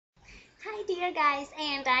Hi dear guys,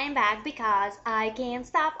 and I'm back because I can't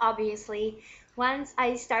stop obviously. Once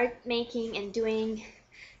I start making and doing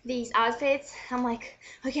these outfits, I'm like,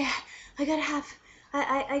 okay, I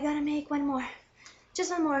gotta make one more. Just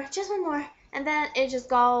one more, just one more. And then it just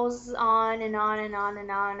goes on and on and on and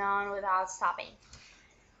on and on without stopping.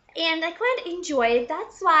 And I quite enjoy it.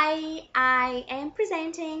 That's why I am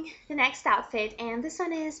presenting the next outfit. And this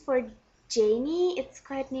one is for Janie. It's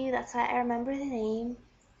quite new, that's why I remember the name.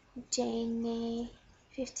 Janie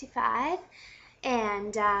 55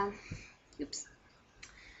 and oops.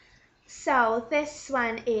 So this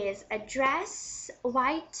one is a dress,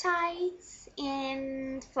 white tights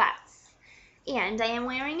and flats, and I am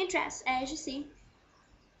wearing a dress as you see.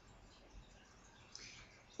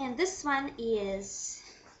 And this one is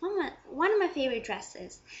one of my favorite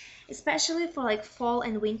dresses, especially for like fall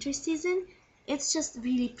and winter season. It's just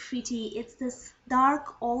really pretty. It's this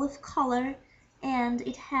dark olive color and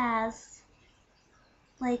it has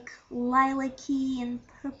like lilac-y and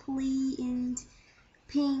purpley and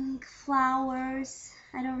pink flowers.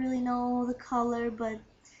 I don't really know the color, but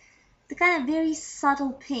the kind of very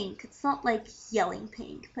subtle pink. It's not like yelling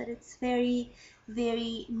pink, but it's very,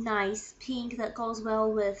 very nice pink that goes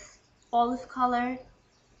well with olive color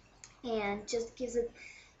and just gives a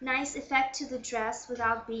nice effect to the dress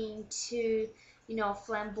without being too,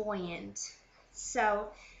 flamboyant. So,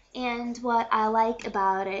 and what I like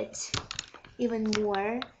about it even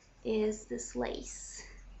more is this lace.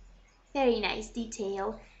 Very nice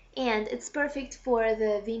detail, and it's perfect for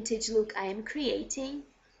the vintage look I am creating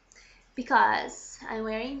because I'm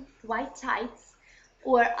wearing white tights,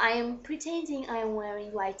 or I am pretending I'm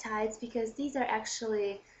wearing white tights because these are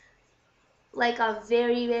actually like a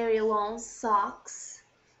very, very long socks,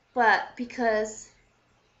 but because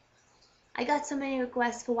I got so many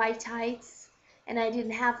requests for white tights and I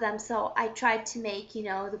didn't have them, so I tried to make,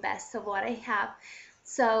 the best of what I have.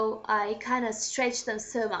 So I kind of stretched them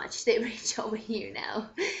so much they reach over here now.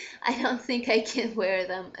 I don't think I can wear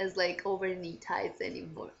them as like over knee tights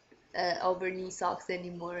anymore, over knee socks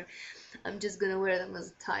anymore. I'm just gonna wear them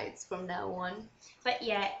as tights from now on. But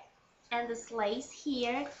yeah, and this lace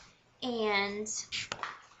here, and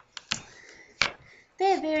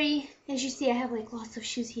they're very, as you see, I have like lots of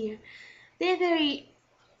shoes here. They're very,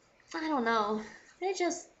 I don't know, they're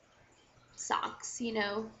just socks,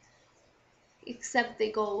 except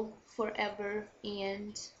they go forever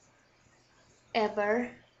and ever.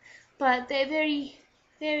 But they're very,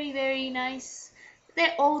 very, very nice.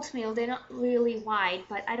 They're oatmeal, they're not really white,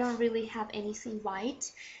 but I don't really have anything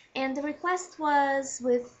white. And the request was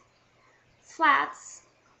with flats,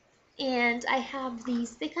 and I have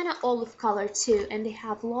these, they kind of olive color too, and they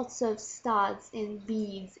have lots of studs and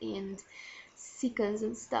beads and sequins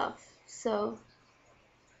and stuff. So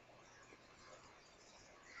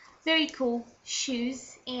very cool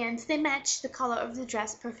shoes, and they match the color of the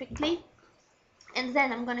dress perfectly. And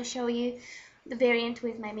then I'm gonna show you the variant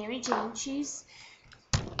with my Mary Jane shoes,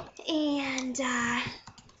 and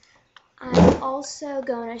I'm also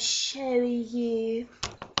gonna show you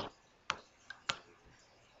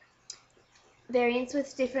variants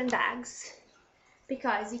with different bags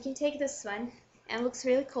because you can take this one and it looks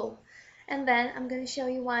really cool, and then I'm gonna show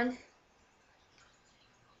you one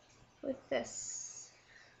with this,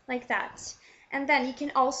 like that. And then you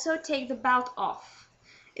can also take the belt off.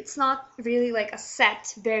 It's not really like a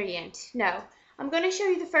set variant, no. I'm gonna show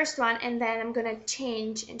you the first one and then I'm gonna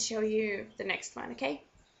change and show you the next one, okay?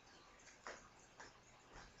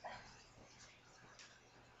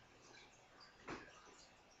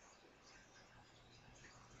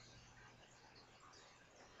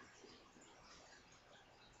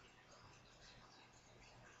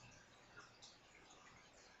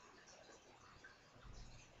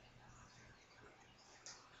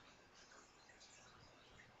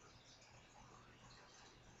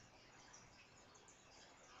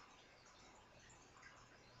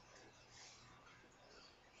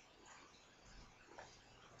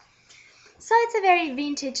 So it's a very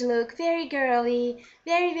vintage look, very girly,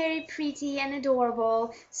 very, very pretty and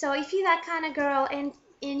adorable. So if you're that kind of girl and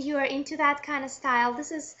you are into that kind of style,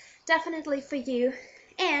 this is definitely for you.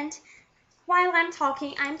 And while I'm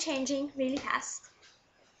talking, I'm changing really fast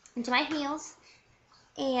into my heels,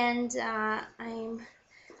 and I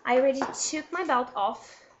already took my belt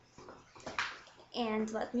off,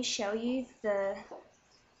 and let me show you the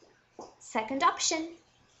second option.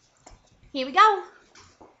 Here we go.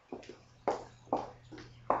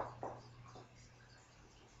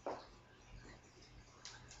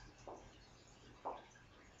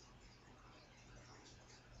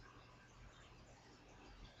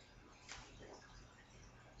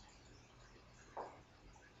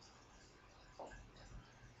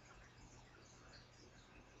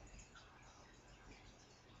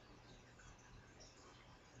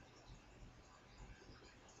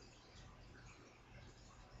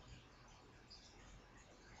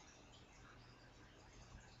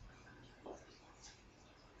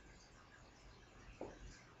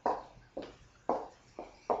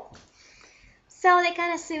 So they're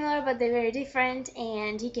kind of similar, but they're very different,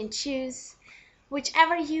 and you can choose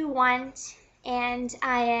whichever you want. And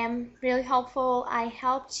I am really hopeful I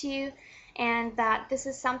helped you and that this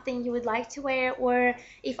is something you would like to wear, or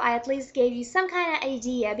if I at least gave you some kind of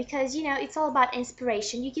idea, because you know it's all about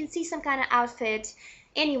inspiration. You can see some kind of outfit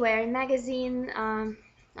anywhere, in magazine, on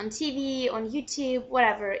TV, on YouTube,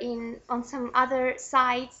 whatever, in on some other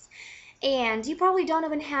sites, and you probably don't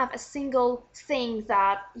even have a single thing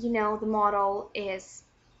that you know the model is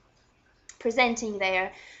presenting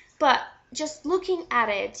there, but just looking at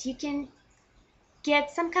it you can get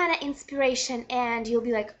some kind of inspiration, and you'll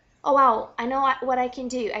be like, oh wow, I know what I can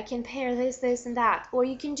do. I can pair this and that. Or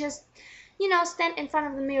you can just, you know, stand in front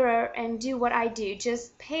of the mirror and do what I do,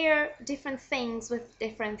 just pair different things with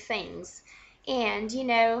different things, and you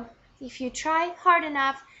know, if you try hard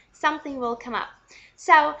enough, something will come up.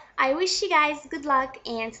 So I wish you guys good luck,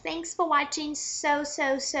 and thanks for watching so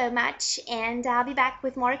much, and I'll be back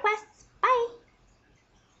with more requests. Bye.